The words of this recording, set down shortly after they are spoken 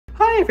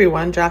Hi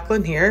everyone,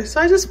 Jacqueline here.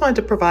 So I just wanted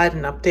to provide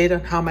an update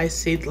on how my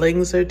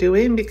seedlings are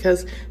doing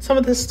because some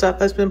of this stuff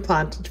has been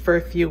planted for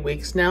a few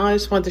weeks now. I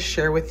just wanted to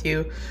share with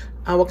you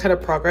what kind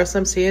of progress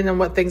I'm seeing and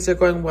what things are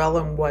going well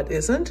and what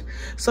isn't.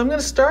 So I'm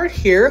going to start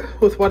here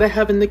with what I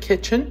have in the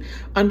kitchen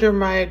under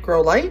my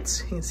grow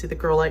lights. You can see the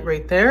grow light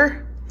right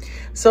there.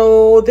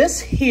 So this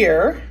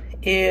here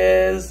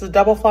is the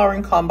double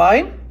flowering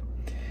combine.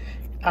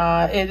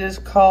 It is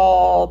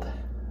called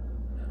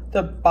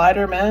the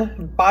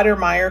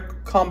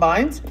Biedermeier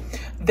combines.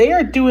 They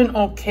are doing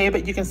okay,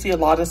 but you can see a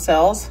lot of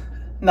cells,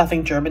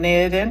 nothing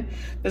germinated in.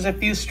 There's a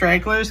few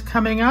stragglers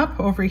coming up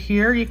over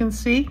here, you can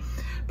see,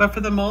 but for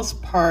the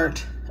most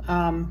part,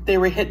 they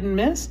were hit and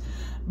miss,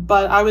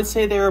 but I would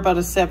say they were about a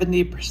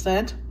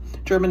 70%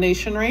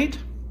 germination rate.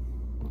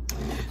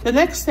 The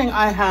next thing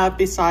I have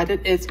beside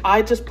it is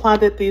I just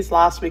planted these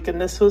last week,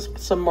 and this was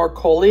some more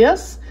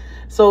coleus,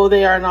 so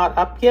they are not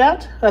up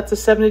yet. That's a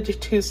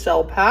 72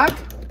 cell pack.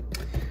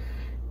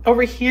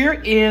 Over here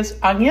is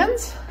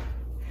onions,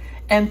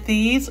 and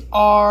these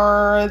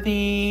are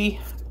the,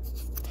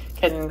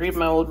 can't even read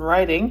my old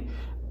writing,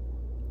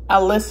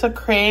 Alisa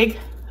Craig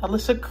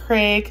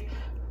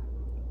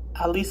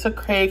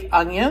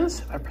onions,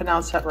 if I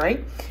pronounced that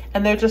right.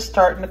 And they're just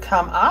starting to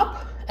come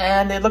up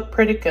and they look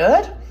pretty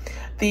good.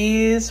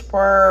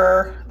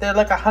 They're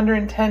like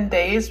 110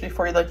 days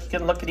before you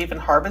can look at even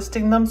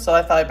harvesting them. So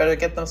I thought I better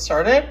get them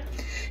started.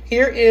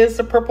 Here is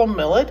the purple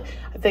millet.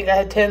 I think I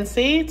had 10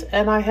 seeds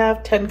and I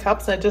have 10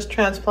 cups. I just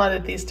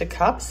transplanted these to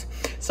cups.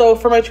 So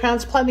for my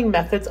transplanting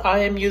methods, I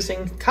am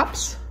using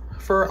cups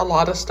for a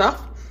lot of stuff.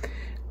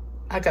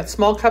 I got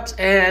small cups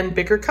and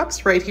bigger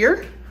cups right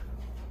here.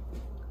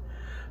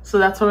 So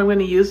that's what I'm going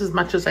to use as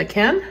much as I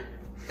can.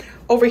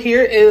 Over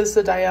here is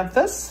the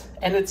dianthus,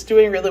 and it's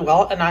doing really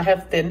well, and I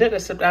have thinned it.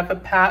 I have a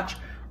patch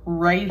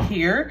right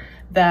here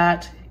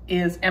that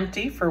is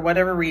empty for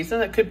whatever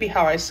reason. It could be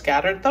how I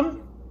scattered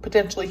them,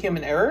 potentially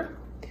human error.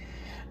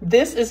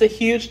 This is a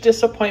huge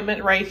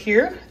disappointment right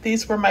here.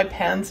 These were my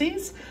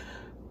pansies.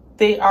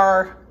 They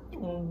are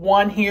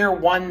one here,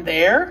 one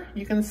there.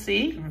 You can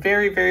see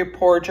very, very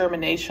poor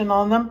germination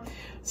on them.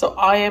 So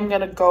I am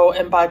gonna go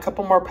and buy a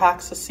couple more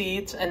packs of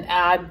seeds and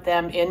add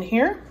them in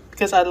here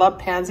because I love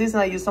pansies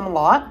and I use them a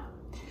lot.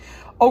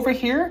 Over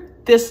here,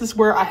 this is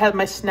where I had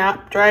my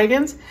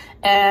snapdragons,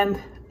 and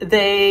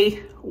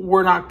they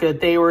were not good.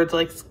 They were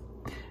like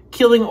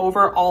killing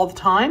over all the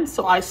time.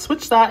 So I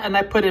switched that and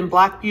I put in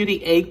Black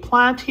Beauty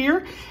eggplant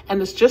here,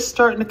 and it's just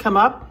starting to come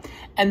up.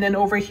 And then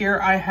over here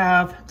I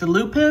have the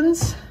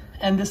lupins,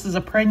 and this is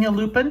a perennial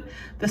lupin.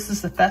 This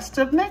is the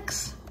festive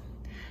mix,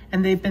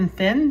 and they've been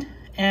thinned,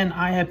 and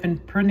I have been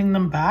pruning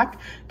them back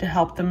to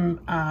help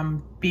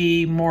them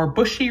be more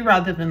bushy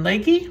rather than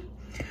leggy.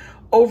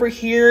 Over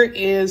here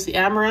is the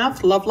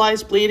amaranth, Love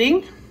Lies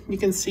Bleeding. You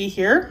can see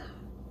here.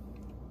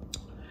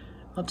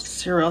 I'll just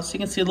zero so you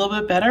can see a little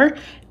bit better.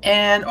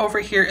 And over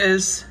here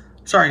is,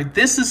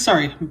 this is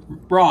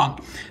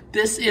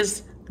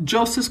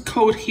Joseph's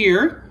coat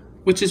here,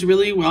 which is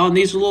really well, and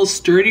these are a little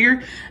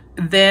sturdier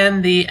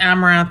than the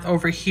amaranth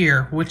over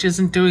here, which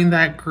isn't doing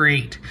that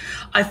great.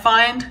 I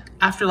find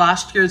after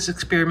last year's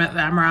experiment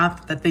with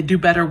amaranth that they do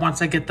better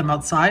once I get them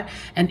outside,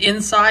 and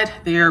inside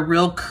they are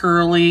real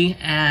curly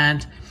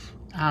and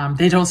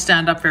they don't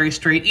stand up very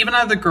straight. Even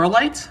under the grow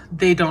lights,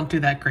 they don't do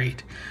that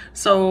great.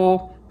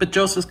 So, but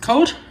Joseph's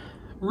coat,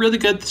 really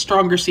good,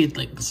 stronger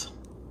seedlings.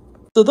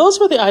 So those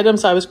were the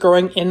items I was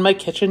growing in my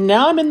kitchen.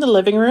 Now I'm in the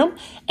living room,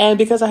 and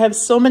because I have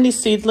so many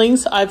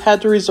seedlings, I've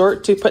had to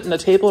resort to putting a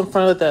table in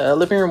front of the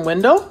living room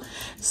window.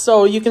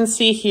 So you can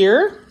see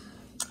here,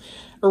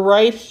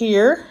 right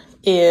here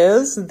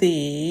is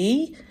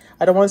the,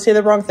 I don't want to say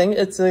the wrong thing,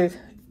 it's a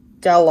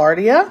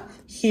Gaillardia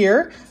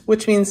here,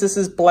 which means this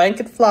is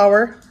blanket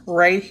flower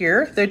right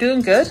here. They're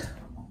doing good.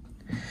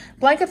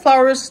 Blanket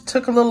flowers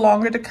took a little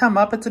longer to come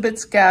up. It's a bit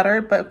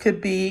scattered, but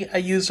could be a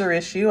user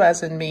issue,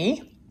 as in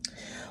me.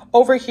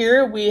 Over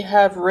here, we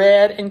have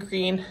red and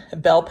green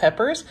bell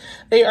peppers.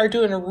 They are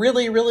doing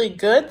really, really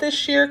good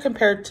this year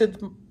compared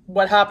to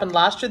what happened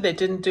last year. They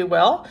didn't do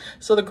well.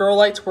 So the grow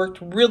lights worked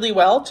really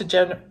well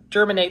to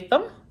germinate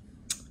them.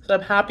 So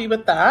I'm happy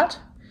with that.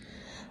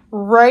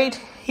 Right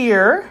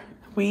here,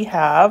 we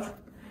have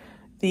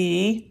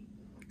the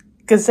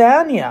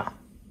gazania.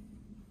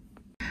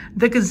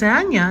 The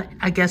gazania,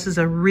 I guess, is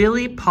a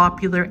really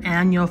popular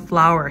annual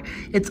flower.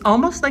 It's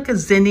almost like a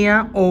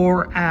zinnia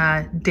or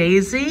a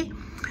daisy.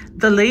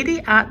 The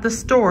lady at the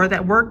store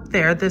that worked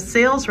there, the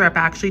sales rep,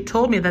 actually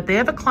told me that they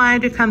have a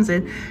client who comes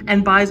in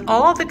and buys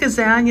all the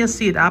gazania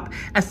seed up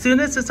as soon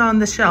as it's on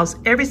the shelves.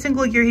 Every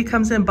single year he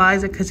comes in and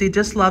buys it because he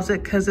just loves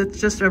it because it's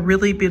just a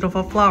really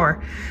beautiful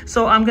flower.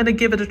 So I'm going to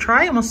give it a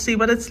try and we'll see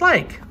what it's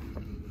like.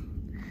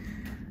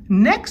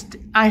 Next,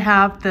 I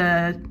have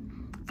the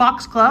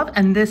foxglove,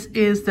 and this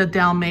is the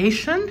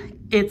Dalmatian.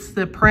 It's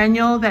the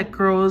perennial that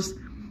grows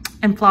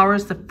and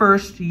flowers the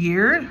first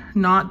year,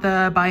 not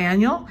the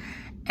biennial.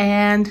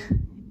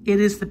 And it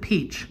is the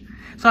peach.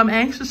 So I'm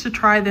anxious to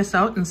try this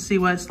out and see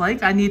what it's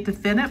like. I need to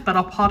thin it, but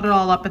I'll pot it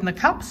all up in the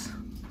cups.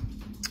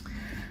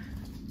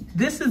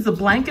 This is the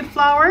blanket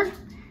flower.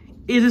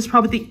 It is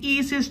probably the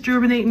easiest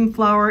germinating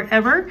flower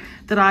ever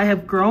that I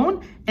have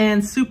grown,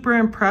 and super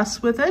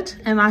impressed with it.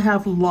 And I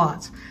have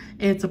lots.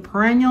 It's a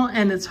perennial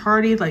and it's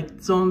hardy,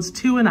 like zones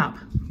 2 and up.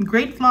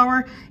 Great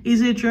flower,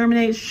 easy to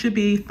germinate, should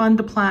be fun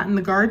to plant in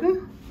the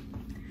garden.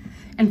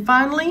 And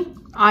finally,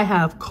 I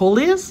have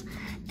coleus,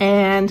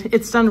 and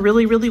it's done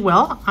really, really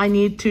well. I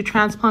need to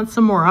transplant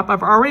some more up.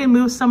 I've already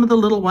moved some of the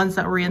little ones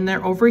that were in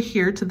there over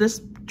here to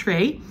this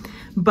tray,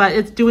 but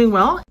it's doing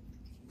well.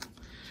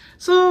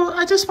 So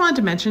I just wanted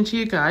to mention to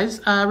you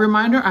guys, a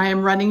reminder, I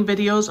am running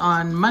videos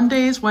on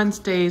Mondays,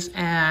 Wednesdays,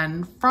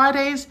 and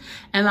Fridays,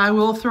 and I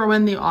will throw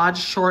in the odd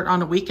short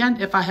on a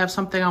weekend if I have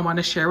something I want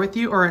to share with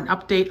you, or an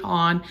update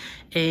on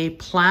a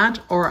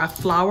plant or a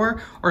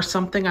flower or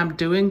something I'm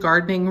doing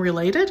gardening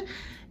related.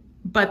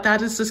 But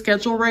that is the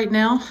schedule right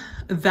now.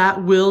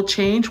 That will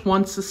change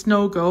once the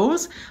snow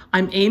goes.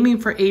 I'm aiming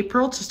for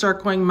April to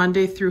start going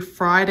Monday through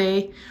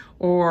Friday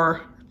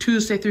or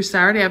Tuesday through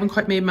Saturday. I haven't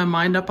quite made my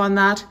mind up on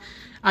that.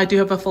 I do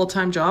have a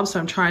full-time job, so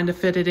I'm trying to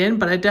fit it in,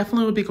 but I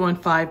definitely will be going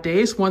 5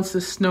 days once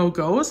the snow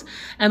goes.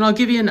 And I'll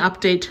give you an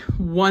update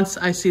once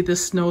I see the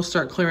snow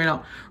start clearing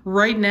out.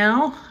 Right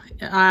now,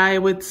 I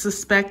would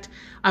suspect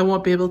I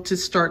won't be able to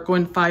start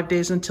going 5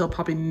 days until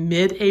probably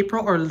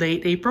mid-April or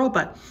late April,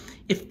 but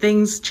if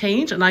things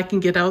change and I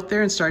can get out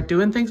there and start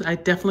doing things, I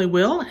definitely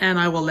will, and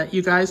I will let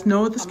you guys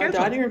know the schedule.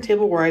 On my dining room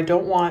table, where I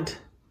don't want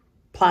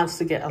plants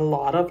to get a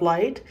lot of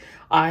light,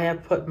 I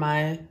have put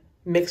my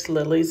mixed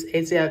lilies,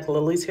 Asiatic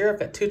lilies here. I've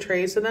got 2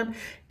 trays of them,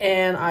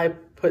 and I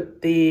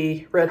put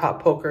the red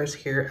hot pokers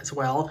here as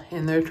well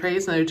in their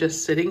trays, and they're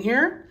just sitting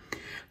here.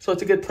 So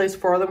it's a good place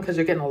for them because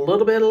they're getting a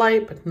little bit of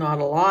light, but not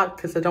a lot,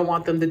 because I don't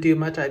want them to do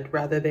much. I'd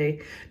rather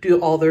they do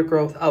all their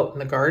growth out in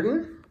the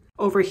garden.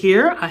 Over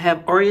here, I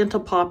have oriental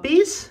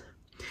poppies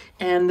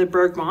and the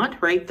bergamot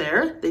right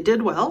there. They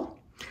did well.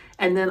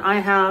 And then I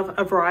have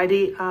a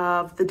variety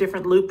of the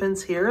different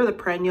lupins here, the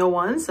perennial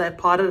ones that I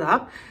potted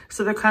up.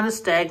 So they're kind of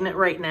stagnant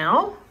right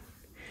now.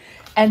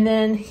 And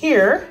then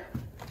here,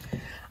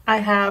 I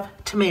have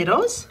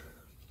tomatoes.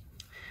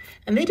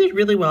 And they did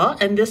really well.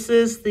 And this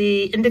is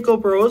the Indigo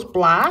Rose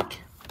Black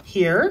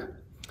here.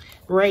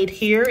 Right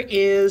here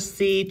is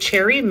the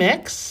cherry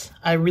mix.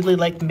 I really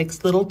like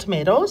mixed little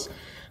tomatoes.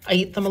 I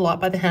eat them a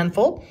lot by the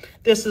handful.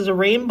 This is a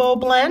rainbow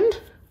blend.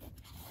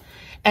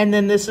 And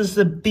then this is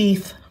the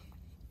beef.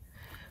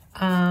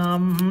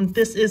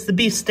 This is the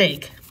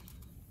beefsteak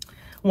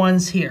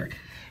ones here.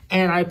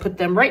 And I put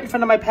them right in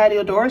front of my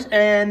patio doors,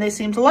 and they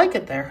seem to like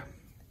it there.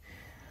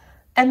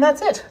 And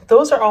that's it.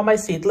 Those are all my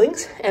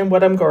seedlings and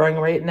what I'm growing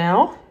right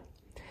now.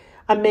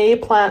 I may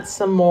plant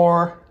some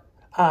more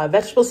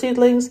vegetable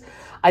seedlings.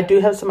 I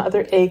do have some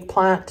other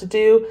eggplant to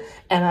do,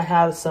 and I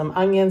have some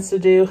onions to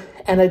do,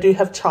 and I do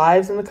have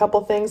chives and a couple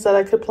things that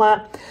I could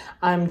plant.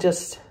 I'm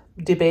just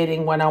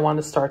debating when I want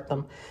to start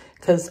them,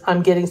 because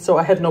I'm getting so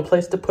I have no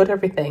place to put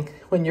everything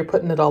when you're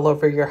putting it all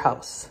over your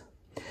house.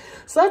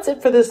 So that's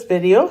it for this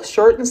video,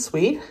 short and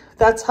sweet.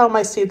 That's how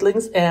my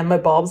seedlings and my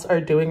bulbs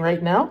are doing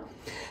right now.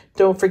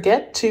 Don't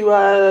forget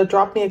to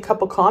drop me a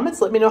couple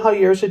comments. Let me know how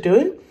yours are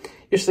doing,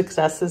 your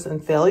successes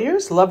and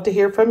failures. Love to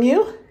hear from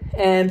you.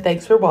 And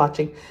thanks for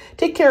watching.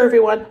 Take care,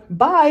 everyone.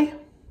 Bye.